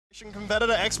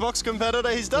Competitor, Xbox competitor,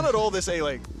 he's done it all this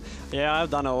E-League. Yeah,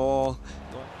 I've done it all.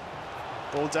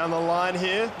 Ball down the line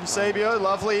here, Eusebio,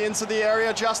 lovely into the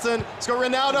area, Justin, it's got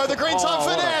Ronaldo, the green time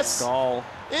finesse! Goal.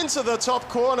 Into the top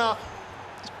corner.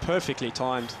 It's perfectly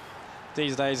timed.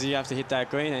 These days you have to hit that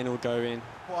green and it'll go in.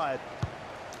 Wide.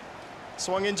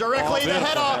 Swung in directly, the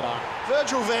header.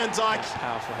 Virgil van Dijk.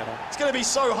 Powerful header. It's going to be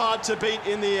so hard to beat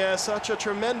in the air, such a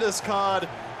tremendous card.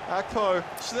 Akpo,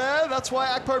 there, that's why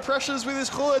Akpo pressures with his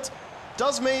Gullit.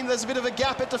 Does mean there's a bit of a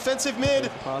gap at defensive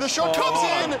mid. The shot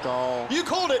comes in. Goal. You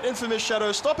called it, infamous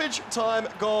Shadow. Stoppage time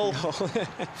goal.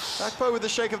 Akpo with the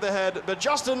shake of the head, but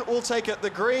Justin will take it. The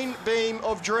green beam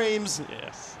of dreams.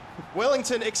 Yes.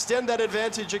 Wellington extend that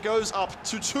advantage. It goes up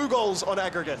to 2 goals on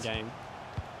aggregate. Game.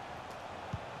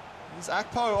 It's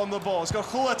Akpo on the ball. It's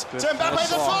got Gullit to Mbappe,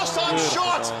 the first time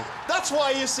shot. Goal. That's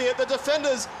why you see it. The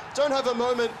defenders don't have a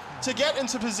moment to get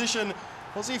into position.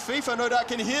 Aussie FIFA no doubt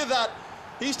can hear that.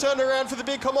 He's turned around for the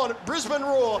big, come on, Brisbane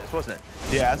Roar. Wasn't it?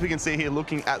 Yeah, as we can see here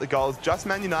looking at the goals, just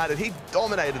Man United, he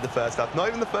dominated the first half. Not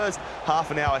even the first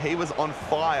half an hour, he was on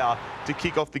fire to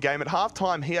kick off the game. At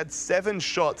halftime, he had 7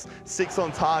 shots, 6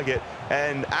 on target,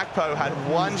 and Akpo had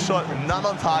 1 shot, none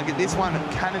on target. This one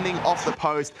cannoning off the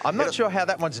post. I'm not sure how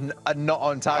that one's a not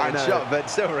on target shot, but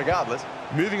still, regardless.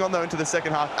 Moving on though into the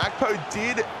second half, Akpo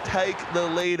did take the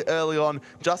lead early on.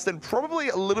 Justin probably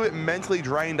a little bit mentally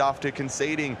drained after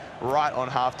conceding right on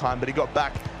halftime, but he got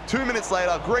back 2 minutes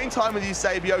later. Green time with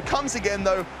Eusebio comes again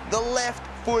though. The left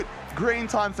foot green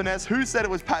time finesse. Who said it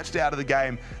was patched out of the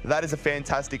game? That is a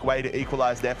fantastic way to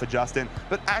equalize there for Justin.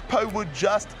 But Akpo would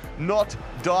just not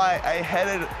die. A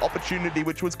headed opportunity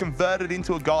which was converted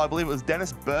into a goal. I believe it was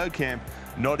Dennis Bergkamp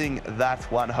nodding that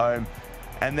one home.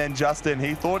 And then Justin,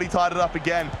 he thought he tied it up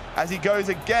again as he goes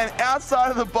again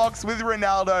outside of the box with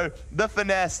Ronaldo, the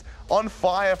finesse, on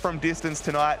fire from distance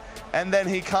tonight. And then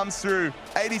he comes through,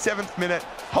 87th minute,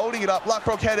 holding it up.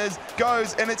 Luckrock headers,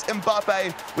 goes, and it's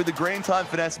Mbappe with the green time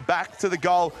finesse back to the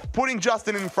goal, putting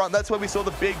Justin in front. That's where we saw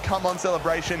the big come-on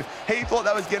celebration. He thought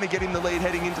that was going to get him the lead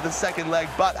heading into the second leg,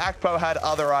 but Akpo had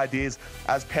other ideas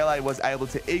as Pele was able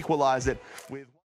to equalize it with